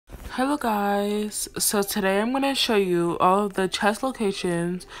Hello guys, so today I'm going to show you all of the chest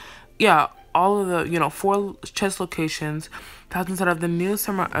locations, yeah, all of the, 4 chest locations that's inside of the new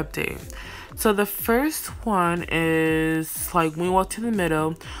summer update. So the first one is, like, when you walk to the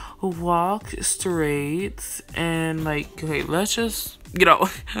middle, walk straight, and, like, okay, let's just,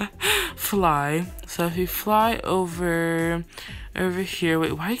 fly. So if you fly over here,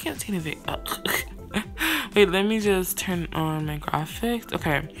 wait, why you can't see anything? Wait, let me just turn on my graphics.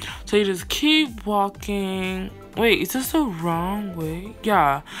 Okay, so you just keep walking. Wait, is this the wrong way?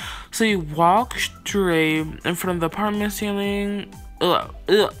 Yeah. So you walk straight in front of the apartment ceiling.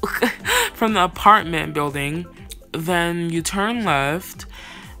 From the apartment building. Then you turn left.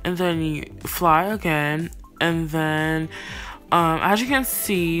 And then you fly again. And then, as you can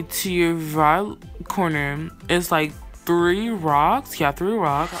see, to your right corner is like 3 rocks. Yeah, 3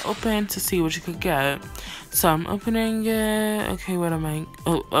 rocks. Open to see what you could get. So I'm opening it. Okay, what am I?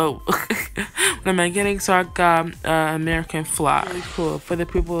 Oh. What am I getting? So I got American flag. Really cool for the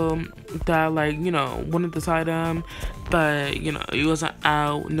people that, like, wanted this item, but it wasn't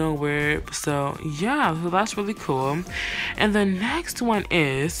out nowhere. So yeah, so that's really cool. And the next one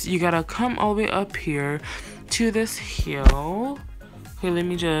is you gotta come all the way up here to this hill. Okay, let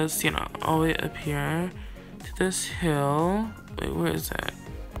me just all the way up here to this hill. Wait, where is it?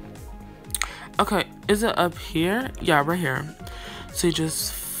 Okay, is it up here? Yeah, right here. So you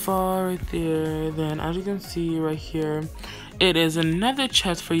just fall right there. Then as you can see right here, it is another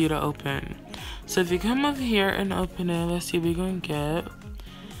chest for you to open. So if you come up here and open it, let's see what we're gonna get.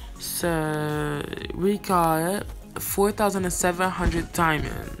 So we got 4,700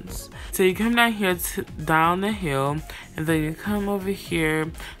 diamonds. So you come down here down the hill, and then you come over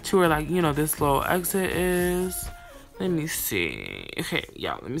here to where, like, this little exit is. Let me see. Okay,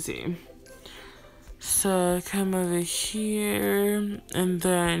 yeah, let me see. So come over here, and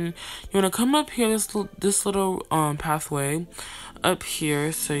then you want to come up here, this little pathway up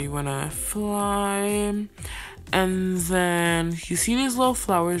here. So you want to fly, and then you see these little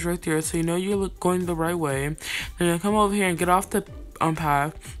flowers right there, so you're going the right way. Then you come over here and get off the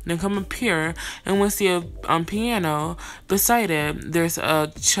path, then come up here, and we'll see a piano. Beside it, there's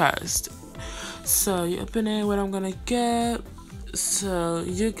a chest. So you open it. What I'm gonna get? So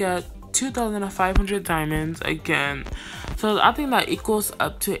you get 2,500 diamonds again. So I think that equals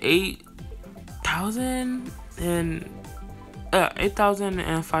up to 8,000 and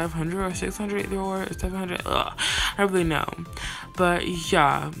 8,500 or 600 or 700. I don't really know, but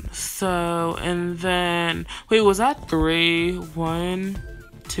yeah. So and then wait, was that 3? 1,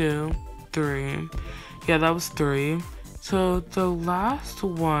 2, 3. Yeah, that was 3. So the last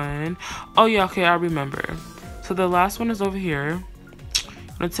one, oh yeah, okay, I remember. So the last one is over here.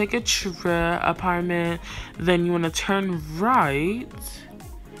 To take a trip apartment, then you want to turn right,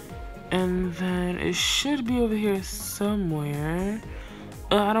 and then it should be over here somewhere.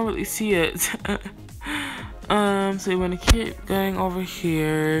 I don't really see it. So you want to keep going over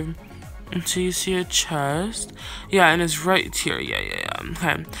here until you see a chest. Yeah, and it's right here. Yeah.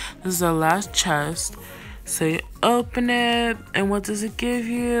 Okay, this is the last chest. So you open it, and what does it give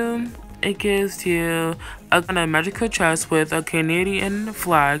you? It gives you a kind of magical chest with a Canadian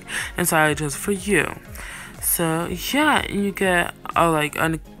flag inside just for you. So yeah, you get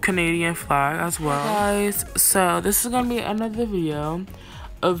a Canadian flag as well, guys. So this is gonna be another video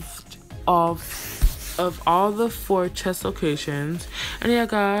of all the 4 chest locations. And yeah,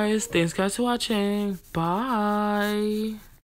 guys, thanks guys for watching. Bye.